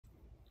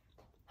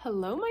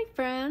Hello, my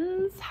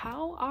friends.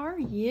 How are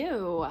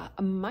you?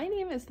 My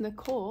name is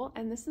Nicole,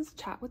 and this is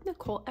Chat with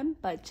Nicole and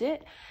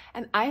Budget,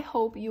 and I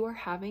hope you are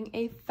having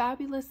a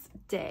fabulous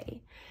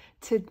day.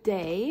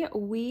 Today,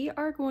 we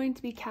are going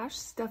to be cash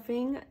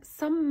stuffing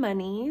some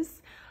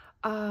monies.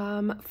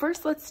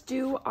 First, let's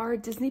do our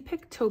Disney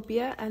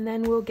Pictopia, and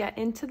then we'll get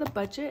into the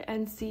budget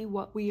and see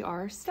what we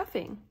are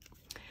stuffing.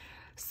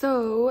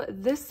 So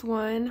this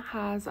one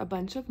has a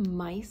bunch of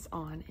mice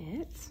on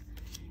it,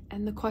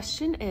 and the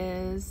question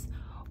is,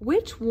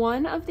 which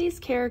one of these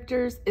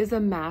characters is a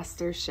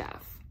master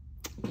chef?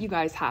 You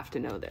guys have to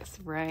know this,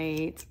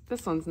 right?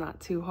 This one's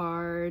not too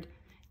hard.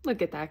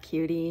 Look at that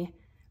cutie.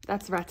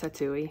 That's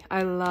Ratatouille.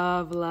 I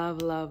love,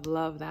 love, love,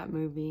 love that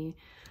movie.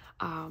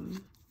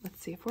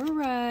 Let's see if we're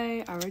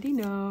right. I already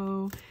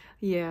know.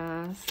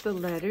 Yes, the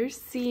letter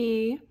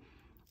C.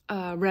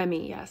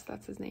 Remy, yes,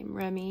 that's his name.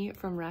 Remy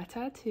from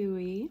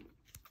Ratatouille.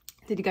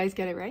 Did you guys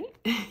get it right?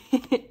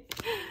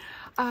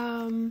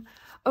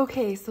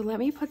 Okay, so let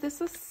me put this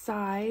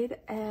aside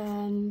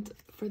and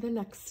for the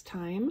next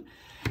time,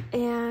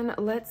 and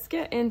let's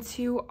get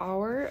into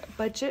our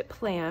budget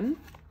plan.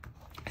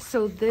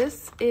 So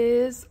this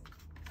is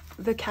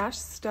the cash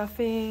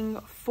stuffing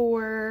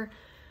for,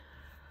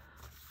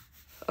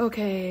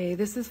 okay,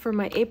 this is for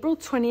my April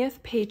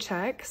 20th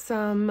paycheck.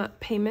 Some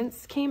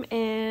payments came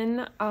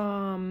in,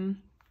 and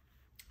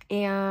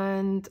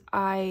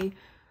I'm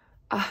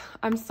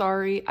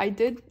sorry, I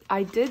did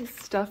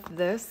stuff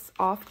this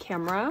off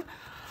camera.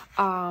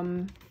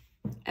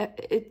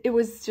 It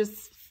was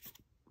just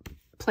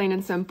plain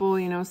and simple,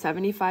 you know,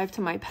 75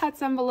 to my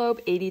pets envelope,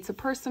 80 to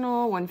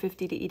personal,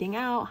 150 to eating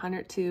out,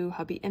 100 to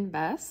hubby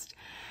invest.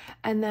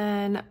 And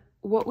then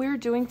what we're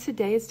doing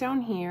today is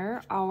down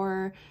here,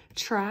 our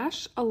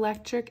trash,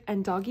 electric,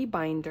 and doggy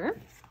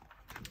binder.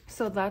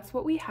 So that's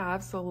what we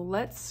have. So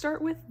let's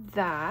start with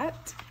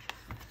that.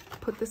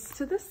 Put this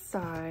to the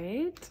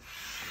side.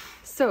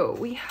 So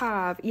we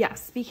have,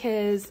 yes,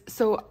 because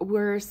so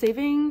we're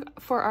saving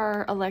for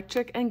our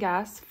electric and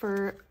gas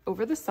for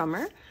over the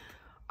summer.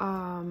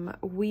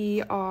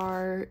 We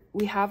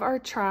have our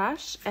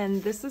trash,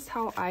 and this is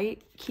how I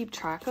keep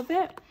track of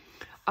it.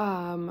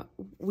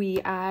 We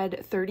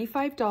add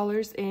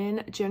 $35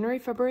 in January,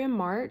 February, and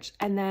March,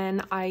 and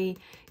then I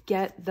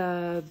get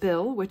the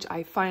bill, which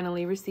I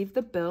finally received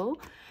the bill.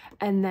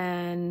 And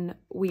then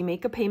we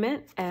make a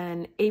payment,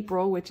 and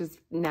April, which is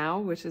now,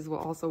 which is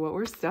also what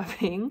we're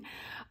stuffing,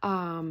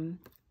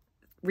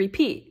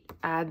 repeat,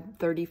 add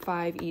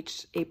 35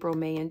 each April,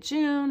 May, and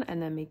June,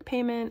 and then make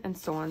payment, and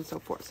so on and so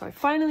forth. So I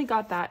finally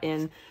got that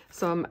in.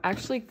 So I'm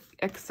actually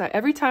excited.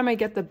 Every time I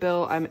get the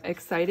bill, I'm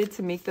excited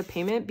to make the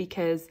payment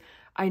because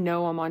I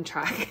know I'm on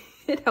track.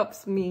 It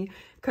helps me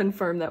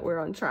confirm that we're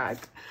on track.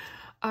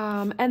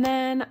 And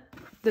then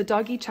the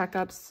doggy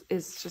checkups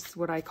is just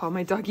what I call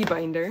my doggy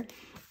binder.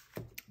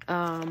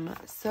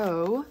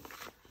 So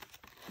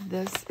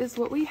this is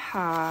what we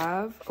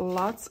have,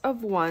 lots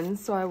of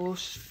ones, so I will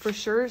for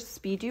sure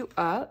speed you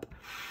up.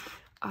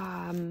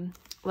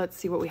 Let's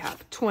see what we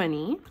have.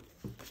 20,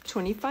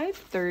 25,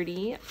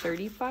 30,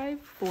 35,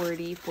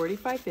 40,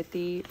 45,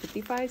 50,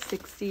 55,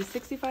 60,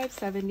 65,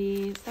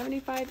 70,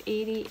 75,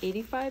 80,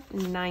 85,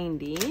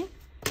 90.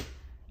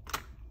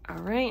 All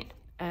right,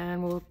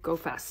 and we'll go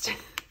fast.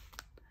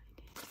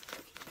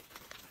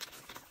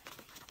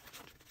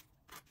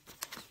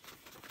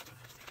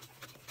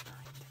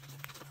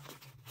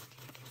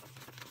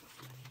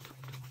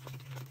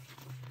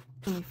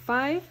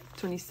 25,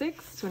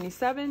 26,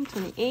 27,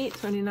 28,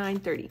 29,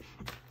 30.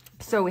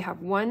 So we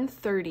have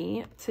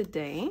 130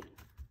 today.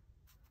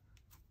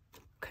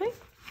 Okay.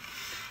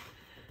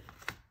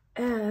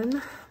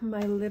 And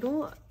my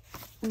little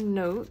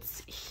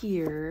notes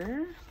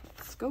here,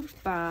 let's go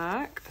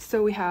back.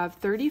 So we have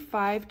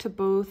 35 to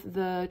both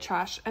the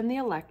trash and the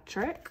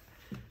electric.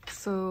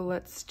 So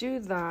let's do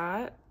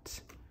that.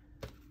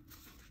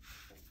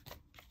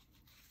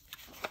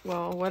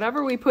 Well,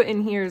 whatever we put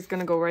in here is going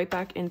to go right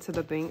back into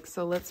the bank.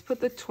 So let's put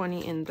the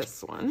 20 in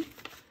this one.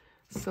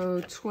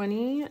 So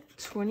 20,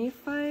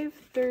 25,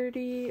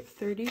 30,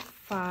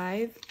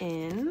 35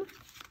 in.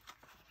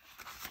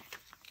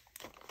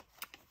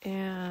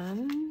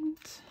 And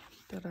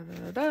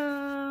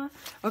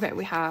okay,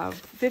 we have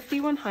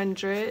 50,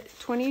 100,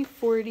 20,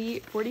 40,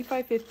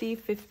 45, 50,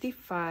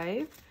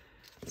 55.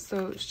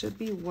 So it should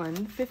be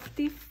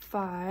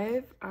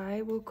 155.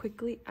 I will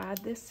quickly add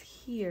this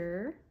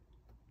here.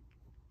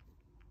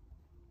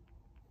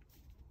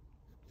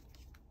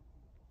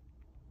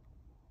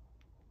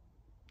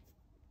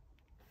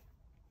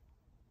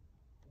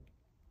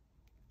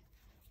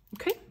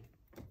 Okay,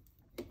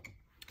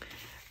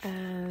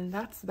 and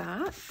that's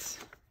that.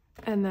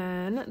 And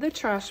then the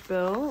trash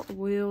bill,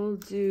 we'll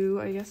do,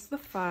 I guess, the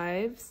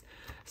fives.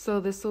 So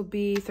this will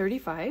be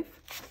 35,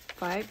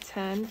 5,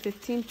 10,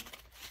 15,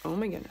 oh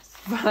my goodness,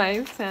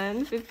 5,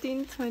 10,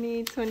 15,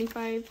 20,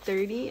 25,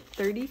 30,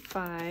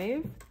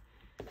 35.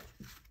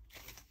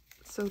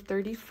 So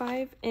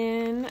 35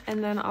 in,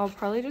 and then I'll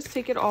probably just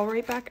take it all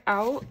right back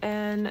out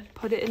and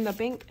put it in the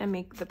bank and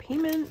make the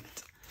payment.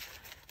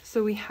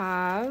 So we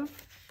have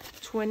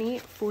 20,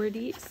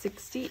 40,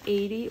 60,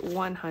 80,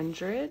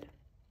 100.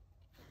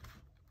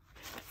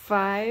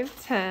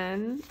 5,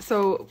 10.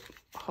 So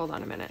hold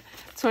on a minute.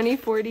 20,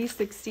 40,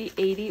 60,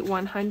 80,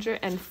 100,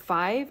 and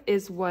 5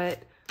 is what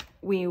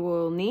we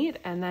will need.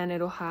 And then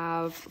it'll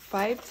have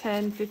 5,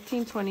 10,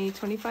 15, 20,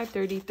 25,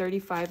 30,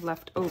 35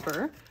 left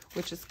over,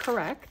 which is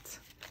correct.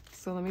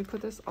 So let me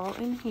put this all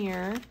in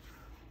here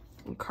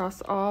and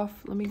cross off.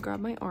 Let me grab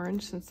my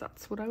orange since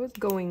that's what I was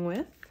going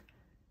with.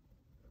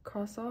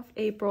 Cross off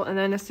April. And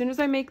then as soon as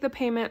I make the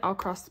payment, I'll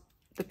cross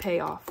the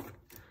payoff.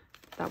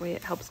 That way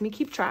it helps me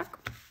keep track.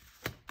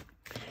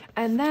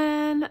 And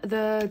then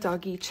the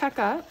doggy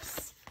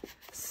checkups.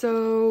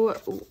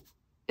 So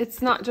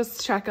it's not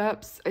just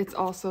checkups, it's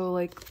also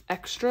like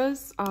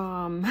extras.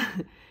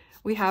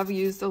 We have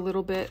used a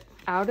little bit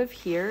out of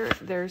here.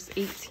 There's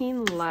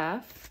 18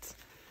 left.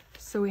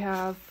 So we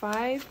have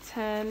 5,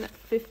 10,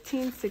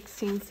 15,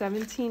 16,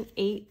 17,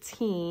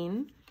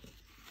 18.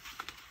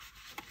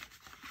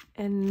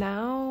 And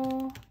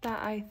now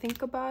that I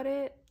think about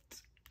it,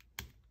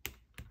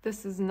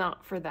 this is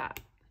not for that.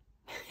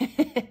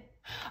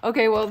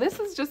 Okay, well, this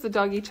is just a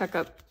doggy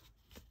checkup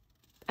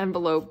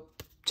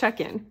envelope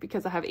check-in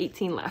because I have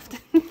 18 left.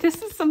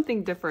 This is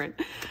something different.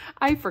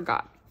 I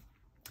forgot.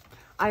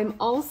 I'm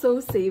also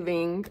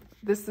saving,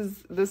 this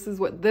is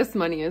what this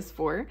money is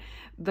for,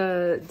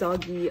 the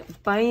doggy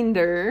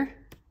binder,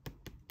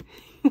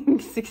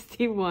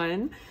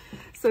 61.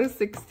 So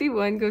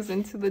 61 goes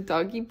into the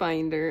doggy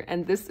binder,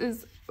 and this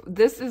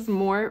is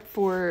more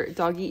for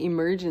doggy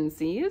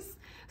emergencies.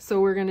 So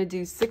we're gonna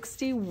do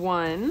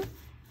 61.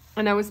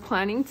 And I was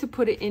planning to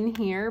put it in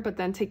here, but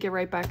then take it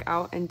right back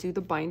out and do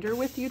the binder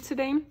with you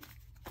today.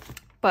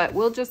 But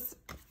we'll just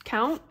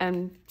count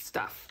and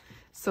stuff.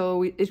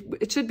 So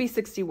it should be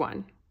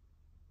 61.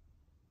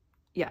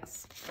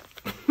 Yes.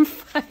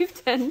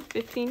 5, 10,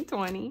 15,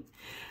 20.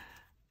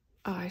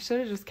 Oh, I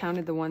should have just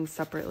counted the ones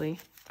separately.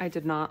 I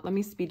did not. Let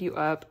me speed you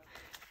up.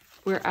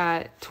 We're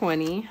at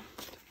 20.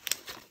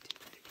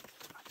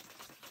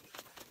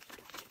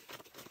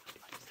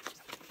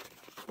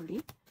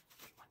 40.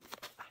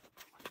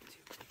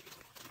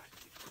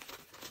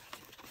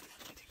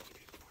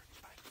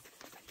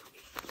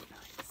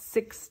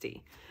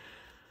 60.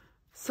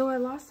 So I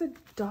lost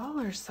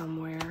 $1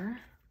 somewhere.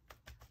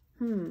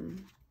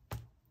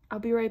 I'll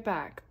be right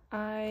back.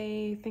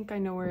 I think I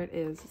know where it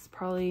is. It's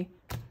probably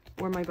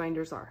where my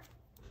binders are.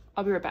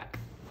 I'll be right back.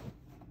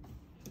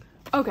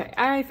 Okay,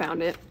 I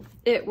found it.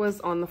 It was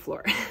on the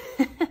floor.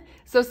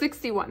 So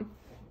 61.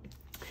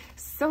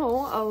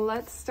 So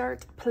let's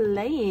start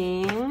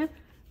playing.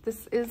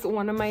 This is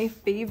one of my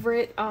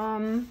favorite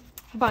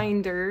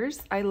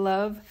binders. I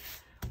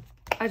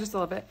just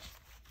love it.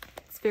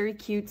 Very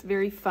cute,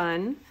 very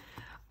fun.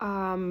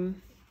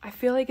 I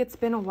feel like it's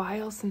been a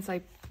while since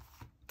I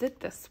did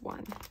this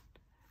one.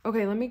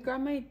 Okay, let me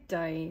grab my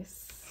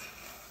dice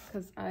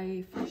because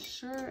I for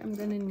sure am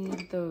gonna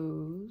need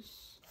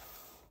those.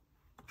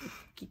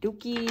 Okie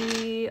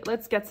dokie.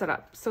 Let's get set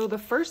up. So the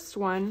first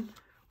one,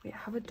 wait, I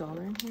have $1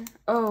 in here.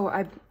 Oh,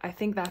 I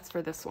think that's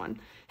for this one.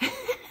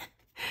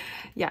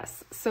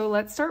 Yes, so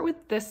let's start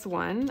with this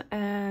one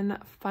and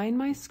find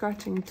my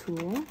scratching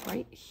tool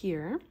right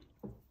here.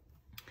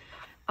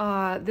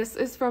 This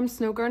is from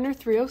Snow Gardener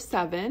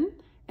 307,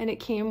 and it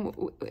came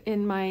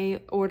in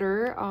my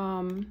order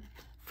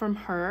from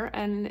her,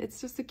 and it's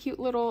just a cute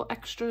little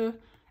extra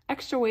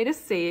way to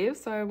save,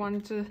 so I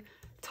wanted to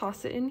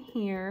toss it in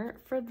here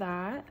for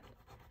that.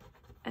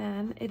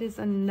 And it is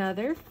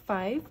another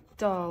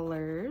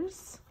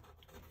 $5.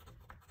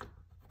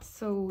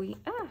 So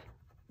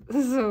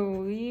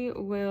we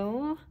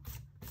will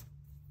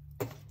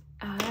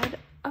add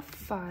a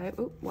 5.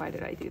 Oh, why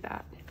did I do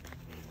that?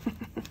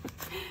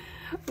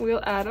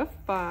 We'll add a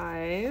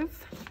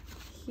 5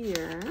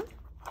 here.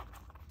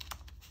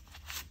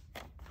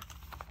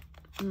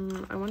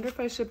 I wonder if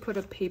I should put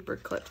a paper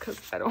clip because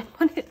I don't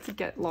want it to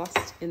get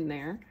lost in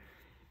there.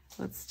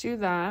 Let's do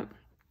that.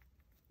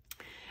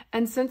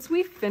 And since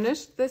we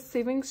finished this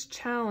savings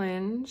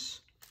challenge,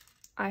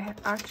 I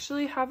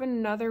actually have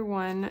another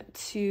one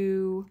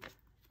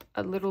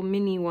a little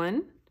mini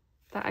one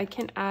that I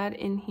can add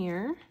in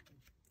here.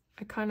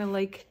 I kind of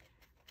like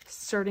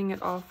starting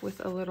it off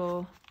with a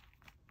little,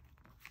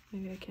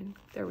 maybe I can,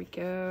 there we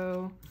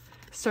go.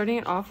 Starting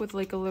it off with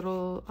like a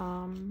little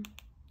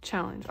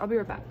challenge. I'll be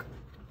right back.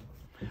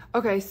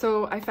 Okay,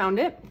 so I found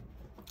it.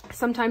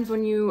 Sometimes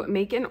when you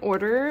make an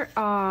order,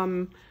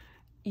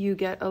 you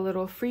get a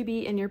little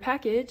freebie in your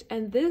package,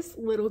 and this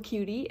little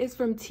cutie is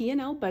from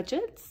T&L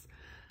Budgets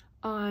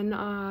on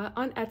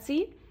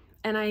Etsy,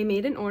 and I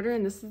made an order,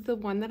 and this is the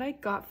one that I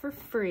got for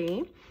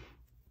free.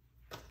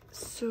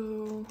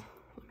 So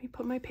let me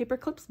put my paper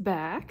clips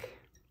back.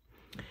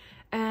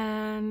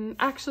 And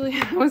actually,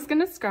 I was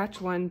gonna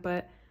scratch one,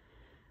 but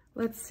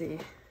let's see.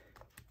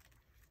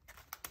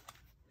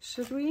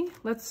 Should we?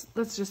 Let's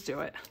just do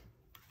it.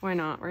 Why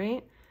not,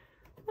 right?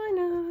 Why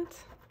not?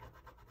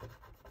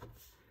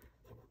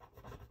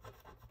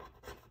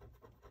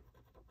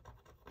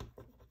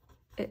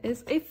 It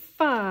is a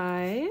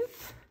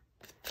 5.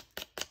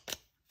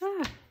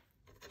 Ah,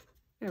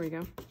 There we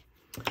go.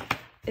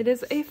 It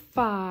is a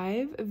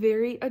 5,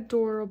 very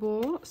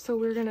adorable. So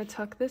we're gonna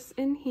tuck this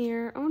in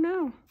here. Oh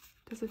no,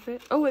 does it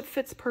fit? Oh, it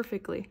fits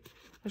perfectly.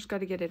 I just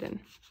gotta get it in.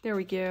 There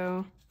we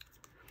go.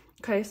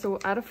 Okay, so we'll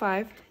add a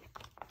 5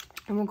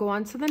 and we'll go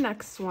on to the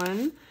next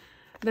one.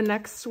 The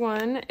next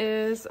one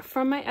is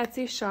from my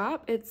Etsy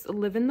shop. It's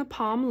Live in the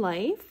Palm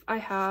Life. I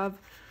have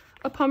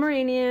a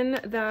Pomeranian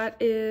that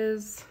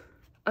is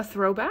a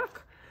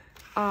throwback.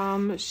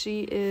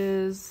 She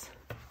is,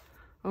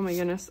 oh my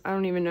goodness, I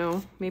don't even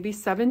know, maybe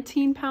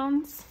 17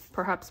 pounds,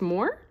 perhaps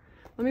more.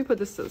 Let me put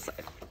this to the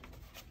side.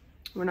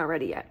 We're not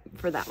ready yet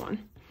for that one.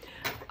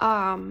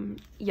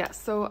 Yeah,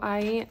 so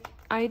I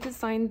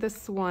designed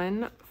this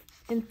one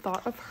in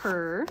thought of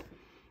her.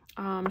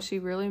 She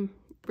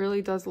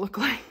really does look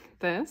like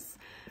this.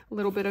 A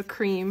little bit of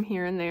cream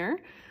here and there.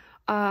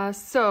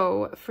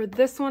 So for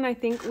this one, I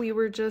think we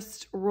were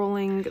just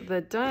rolling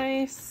the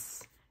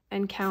dice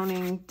and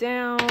counting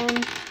down.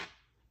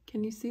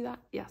 Can you see that?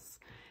 Yes.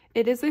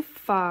 It is a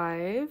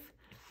 5.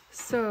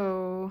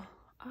 So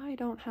I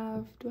don't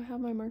have, do I have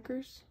my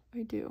markers?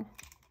 I do.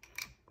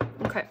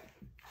 Okay.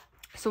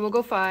 So we'll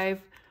go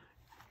 5.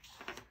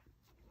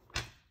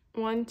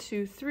 1,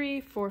 2,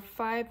 3, 4,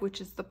 5,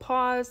 which is the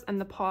paws, and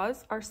the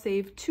paws are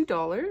saved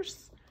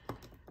 $2.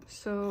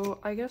 So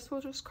I guess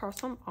we'll just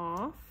cross them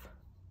off.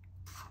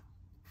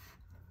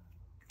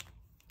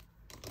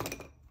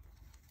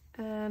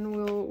 And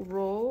we'll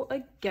roll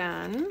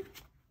again.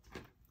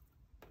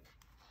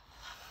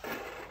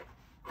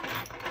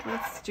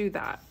 Let's do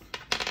that.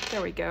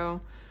 There we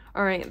go.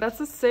 All right, that's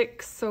a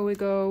 6. So we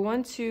go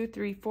 1, 2,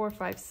 3, 4,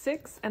 5,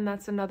 6, and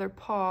that's another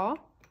paw.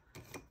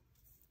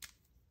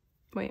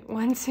 Wait,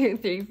 1, 2,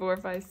 3, 4,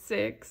 5,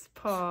 6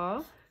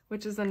 paw,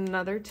 which is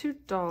another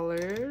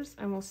 $2,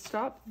 and we'll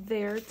stop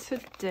there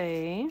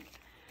today.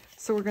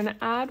 So we're gonna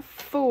add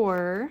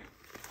 4,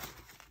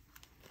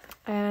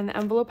 and the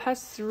envelope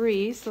has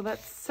 3, so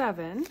that's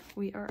 7.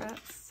 We are at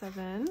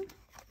 7.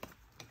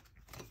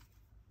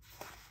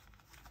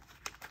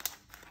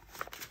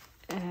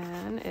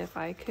 And if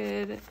I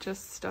could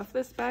just stuff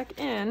this back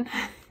in,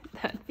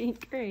 that'd be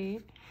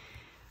great.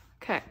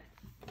 Okay.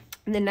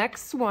 The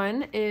next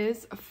one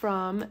is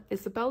from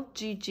Isabel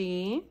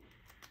Gigi.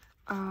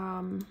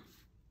 Oh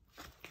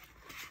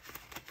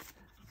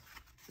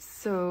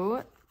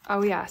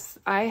yes,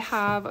 I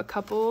have a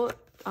couple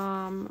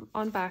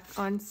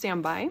on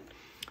standby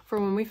for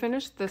when we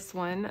finish this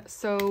one.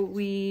 So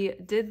we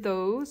did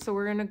those. So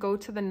we're gonna go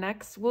to the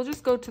next. We'll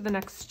just go to the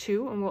next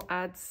 2, and we'll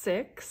add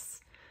 6.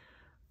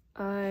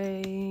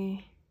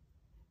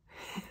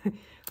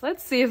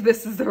 Let's see if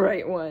this is the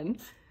right one.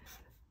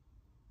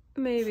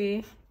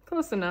 Maybe.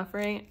 Close enough,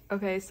 right?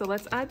 Okay, so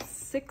let's add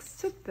 6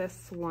 to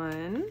this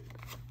one.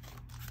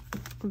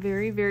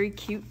 Very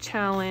cute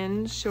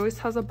challenge. She always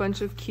has a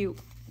bunch of cute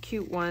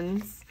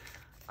ones.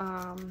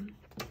 And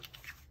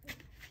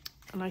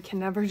I can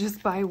never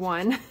just buy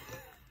one.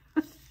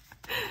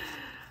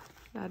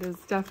 That is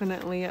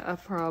definitely a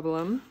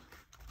problem.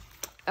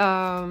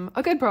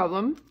 A good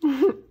problem.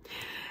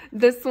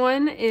 This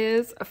one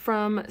is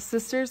from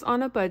Sisters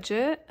on a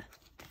Budget.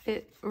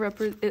 It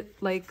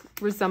like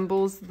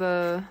resembles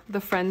the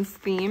Friends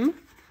theme.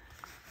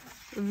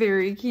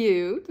 Very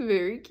cute,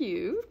 very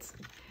cute.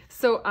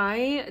 So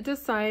I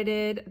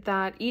decided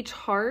that each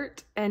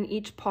heart and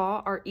each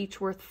paw are each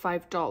worth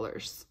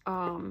 $5.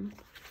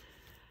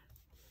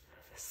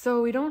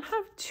 So we don't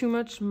have too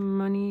much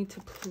money to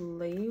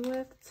play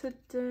with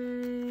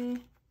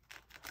today.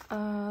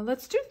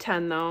 Let's do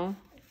 10 though.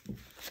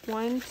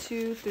 1,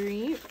 2,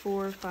 3,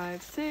 4,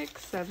 5,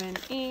 6, 7,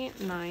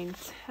 8, 9,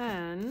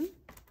 10.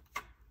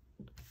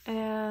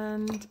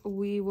 And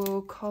we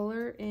will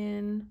color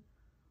in,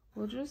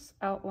 we'll just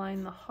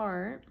outline the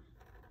heart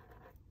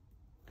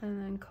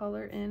and then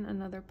color in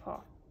another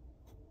paw.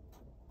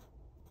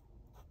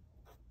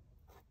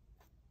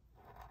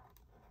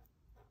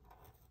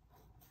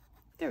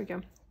 There we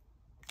go.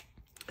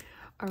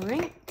 All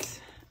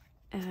right,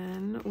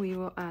 and we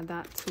will add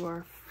that to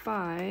our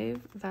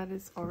 5 that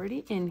is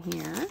already in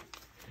here.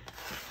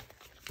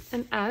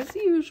 And as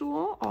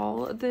usual,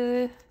 all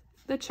the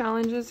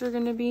challenges are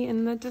going to be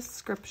in the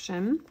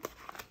description.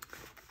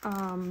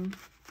 There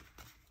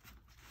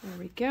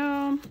we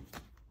go.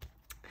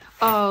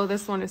 Oh,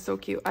 this one is so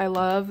cute. I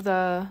love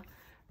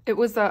it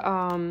was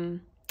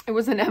an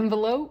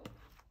envelope,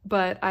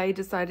 but I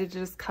decided to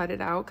just cut it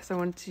out because I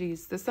wanted to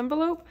use this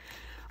envelope.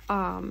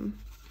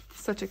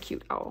 Such a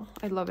cute owl.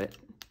 I love it.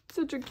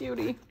 Such a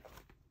cutie.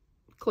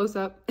 Close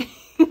up.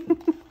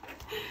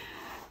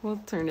 We'll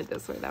turn it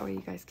this way. That way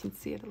you guys can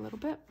see it a little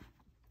bit.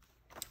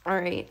 All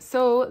right.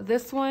 So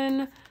this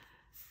one,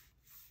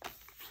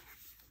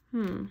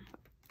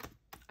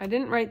 I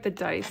didn't write the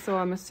dice, so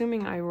I'm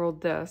assuming I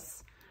rolled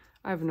this.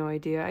 I have no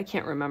idea. I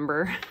can't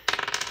remember.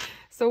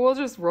 So we'll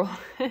just roll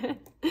it.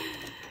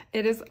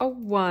 It is a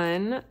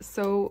 1,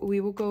 so we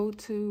will go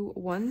to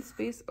 1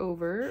 space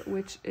over,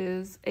 which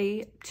is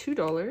a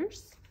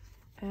 $2.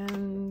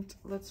 And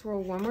let's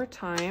roll one more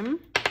time.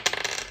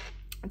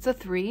 It's a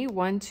 3,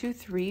 1, 2,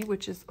 3,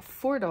 which is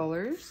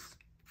 $4.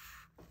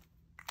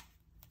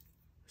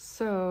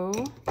 So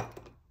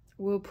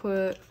we'll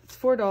put, it's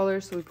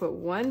 $4, so we put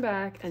 1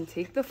 back and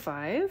take the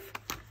 5,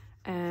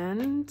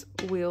 and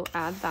we'll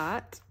add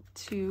that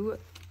to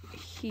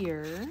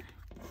here.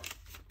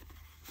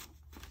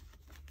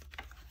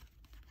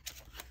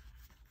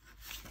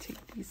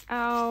 Take these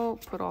out,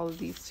 put all of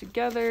these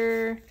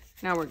together.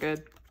 Now we're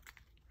good.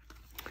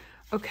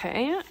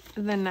 Okay,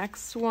 the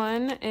next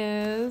one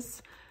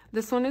is,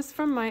 this one is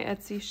from my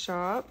Etsy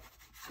shop,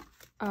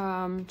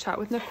 Chat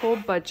with Nicole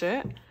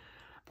Budget,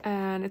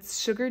 and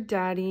it's Sugar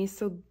Daddy.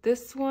 So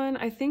this one,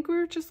 I think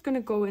we're just gonna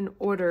go in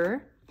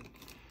order.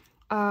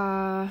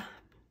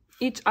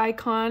 Each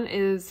icon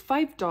is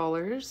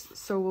 $5,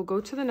 so we'll go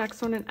to the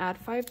next one and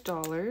add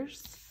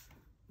 $5.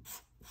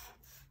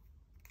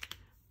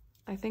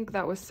 I think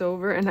that was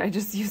silver and I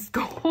just used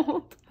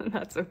gold, and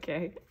that's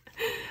okay.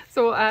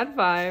 So we'll add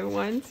 5.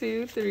 1,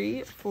 2,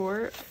 3,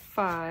 4,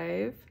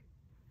 5.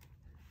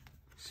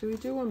 Should we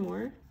do one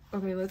more?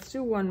 Okay, let's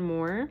do one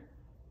more.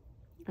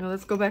 Now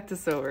let's go back to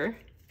silver.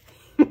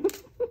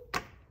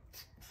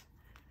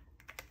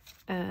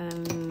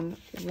 And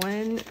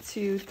 1,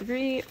 2,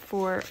 3,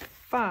 4,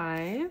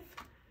 5.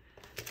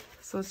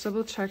 So let's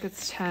double check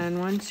it's 10.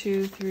 1,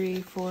 2,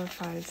 3, 4,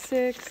 5,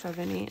 6,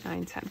 7, 8,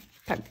 9, 10.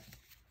 Okay,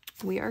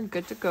 we are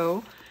good to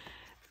go.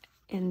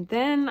 And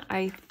then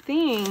I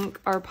think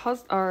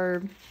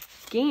our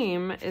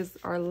game is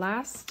our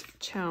last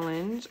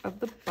challenge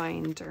of the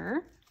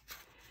binder,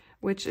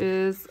 which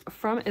is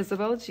from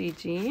Isabel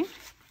Gigi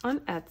on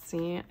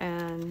Etsy.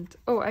 And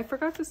oh, I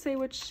forgot to say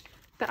which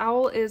the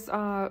owl is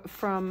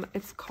from.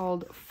 It's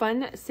called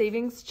Fun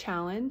Savings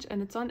Challenge,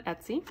 and it's on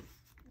Etsy.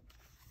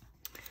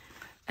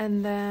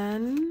 And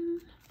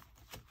then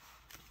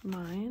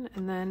mine,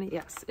 and then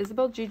yes,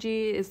 Isabel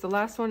Gigi is the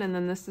last one, and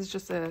then this is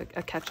just a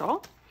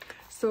catch-all.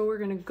 So we're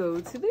gonna go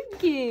to the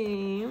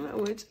game,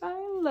 which I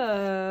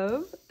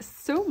love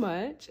so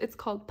much. It's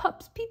called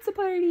Pups Pizza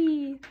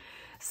Party.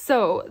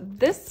 So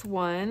this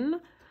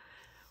one,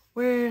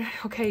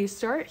 okay, you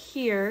start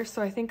here.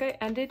 So I think I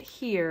ended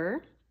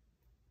here.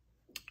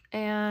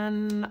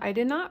 And I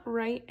did not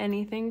write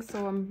anything,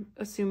 so I'm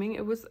assuming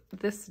it was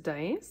this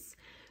dice.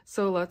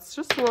 So let's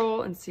just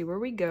roll and see where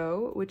we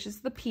go, which is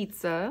the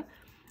pizza.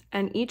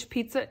 And each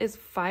pizza is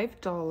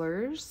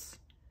 $5.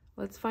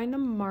 Let's find a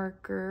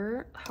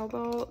marker. How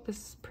about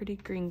this pretty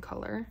green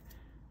color?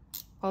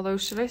 Although,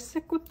 should I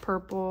stick with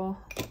purple?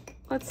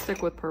 Let's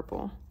stick with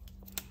purple.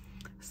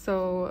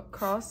 So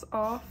cross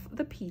off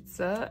the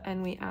pizza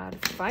and we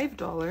add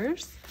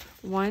 $5.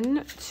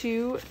 1,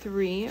 2,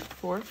 3,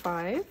 4,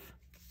 5.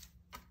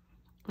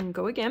 And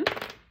go again,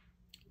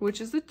 which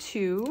is a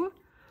 2.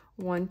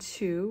 1,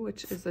 2,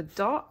 which is a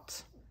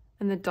dot.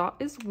 And the dot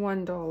is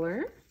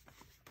 $1.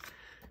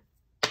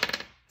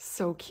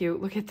 So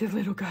cute. Look at the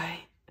little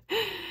guy.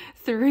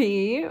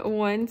 3.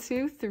 1,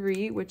 2,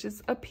 3, which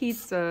is a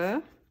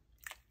pizza.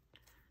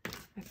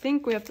 I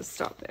think we have to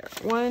stop there.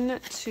 1,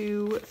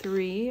 2,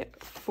 3,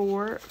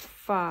 4,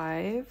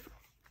 5.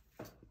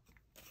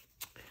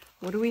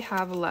 What do we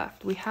have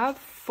left? We have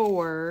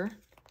 4.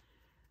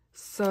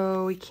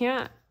 So we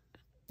can't,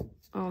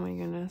 oh my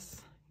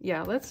goodness.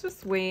 Yeah, let's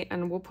just wait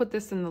and we'll put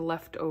this in the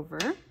leftover.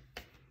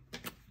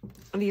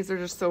 These are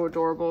just so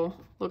adorable.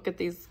 Look at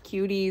these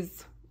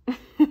cuties.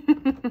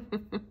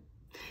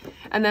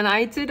 And then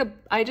I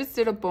just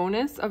did a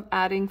bonus of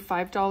adding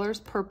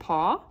 $5 per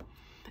paw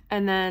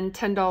and then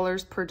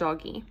 $10 per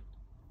doggy.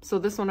 So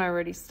this one I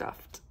already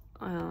stuffed.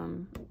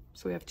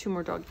 So we have 2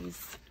 more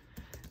doggies.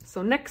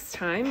 So next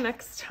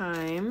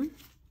time,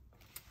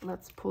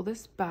 let's pull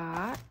this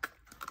back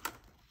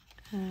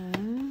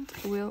and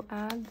we'll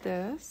add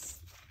this.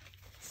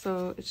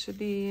 So it should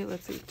be,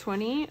 let's see,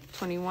 20,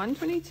 21,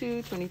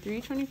 22,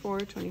 23, 24,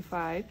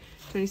 25,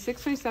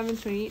 26, 27,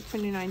 28,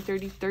 29,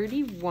 30,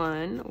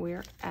 31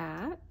 we're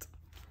at.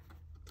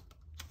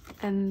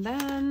 And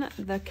then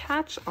the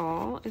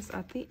catch-all is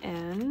at the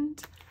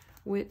end,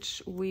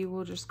 which we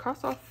will just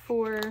cross off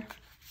 4.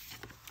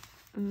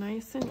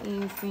 Nice and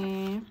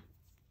easy.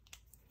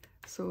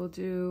 So we'll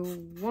do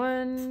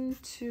 1,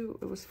 2,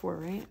 it was 4,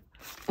 right?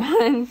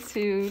 1,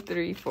 2,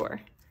 3,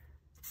 4.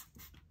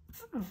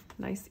 Oh,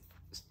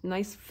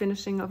 nice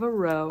finishing of a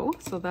row.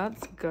 So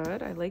that's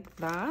good. I like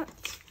that.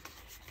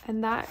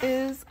 And that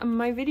is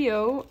my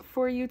video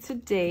for you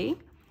today.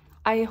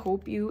 I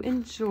hope you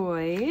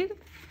enjoyed.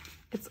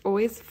 It's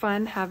always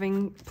fun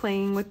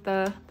playing with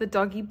the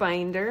doggy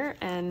binder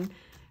and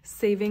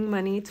saving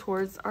money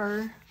towards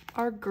our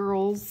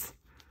girls,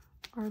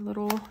 our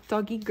little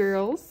doggy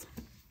girls.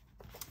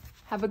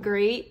 Have a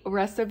great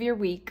rest of your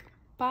week.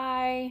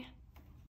 Bye.